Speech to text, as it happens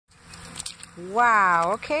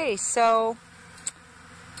Wow, okay, so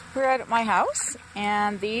we're out at my house,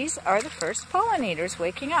 and these are the first pollinators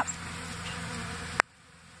waking up.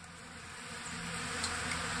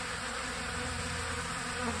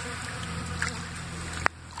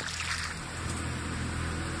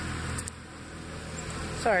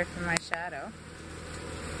 Sorry for my shadow.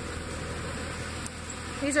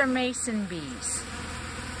 These are mason bees.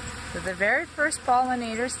 They're the very first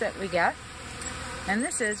pollinators that we get. And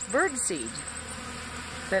this is birdseed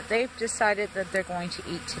that they've decided that they're going to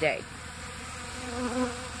eat today.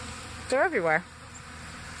 They're everywhere.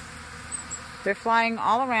 They're flying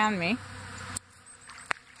all around me.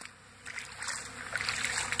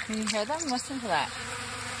 Can you hear them? Listen to that.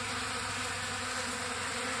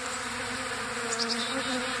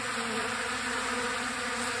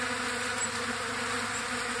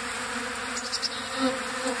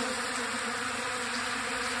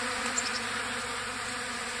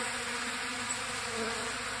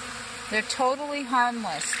 They're totally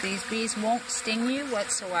harmless. These bees won't sting you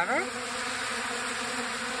whatsoever.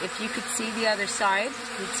 If you could see the other side,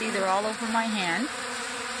 you'd see they're all over my hand.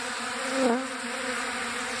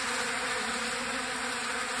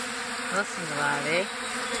 Listen to that, eh?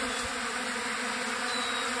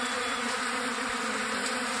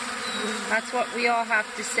 That's what we all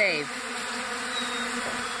have to save.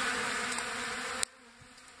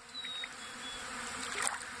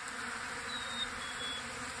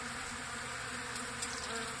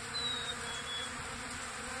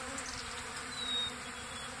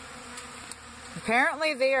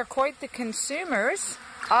 Apparently they are quite the consumers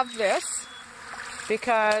of this,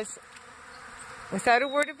 because without a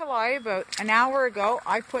word of a lie, about an hour ago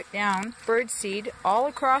I put down birdseed all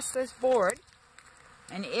across this board,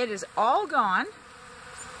 and it is all gone.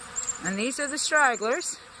 And these are the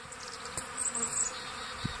stragglers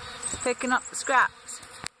picking up the scraps.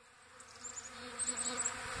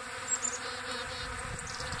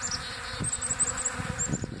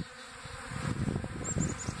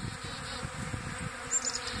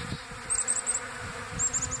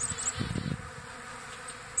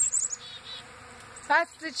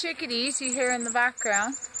 That's the chickadees you hear in the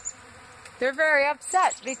background. They're very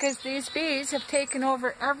upset because these bees have taken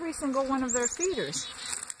over every single one of their feeders.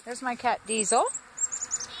 There's my cat Diesel.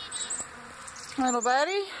 Little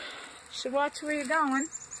buddy, should watch where you're going.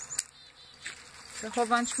 There's a whole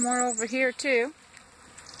bunch more over here too.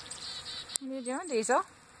 What are you doing, Diesel?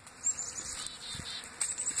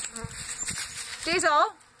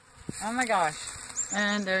 Diesel! Oh my gosh.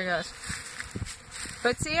 And there he goes.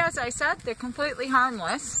 But see, as I said, they're completely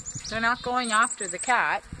harmless. They're not going after the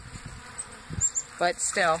cat. But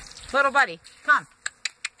still. Little buddy, come.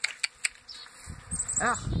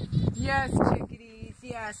 Oh, yes, chickadees.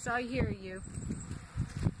 Yes, I hear you.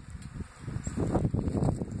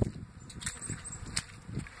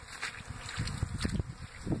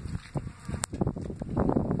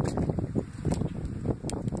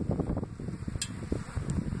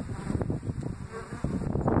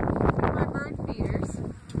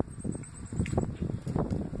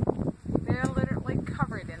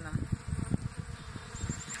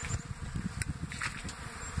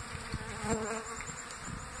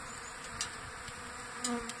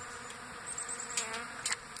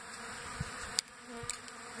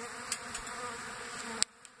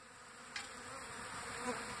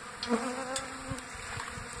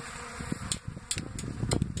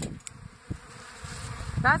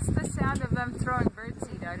 That's the sound of them throwing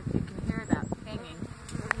birdseed out, if you can hear that pinging.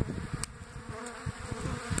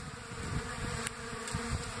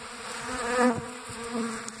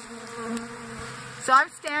 So I'm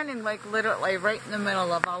standing like literally right in the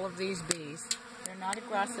middle of all of these bees. They're not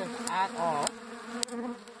aggressive at all.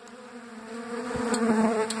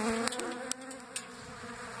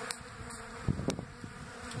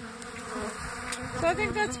 So I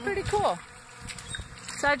think that's pretty cool.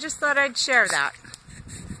 So I just thought I'd share that.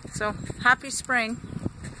 So happy spring.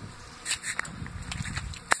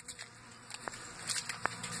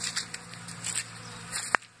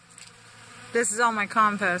 This is all my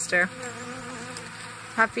composter.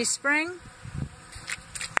 Happy spring.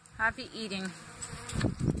 Happy eating.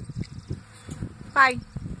 Bye.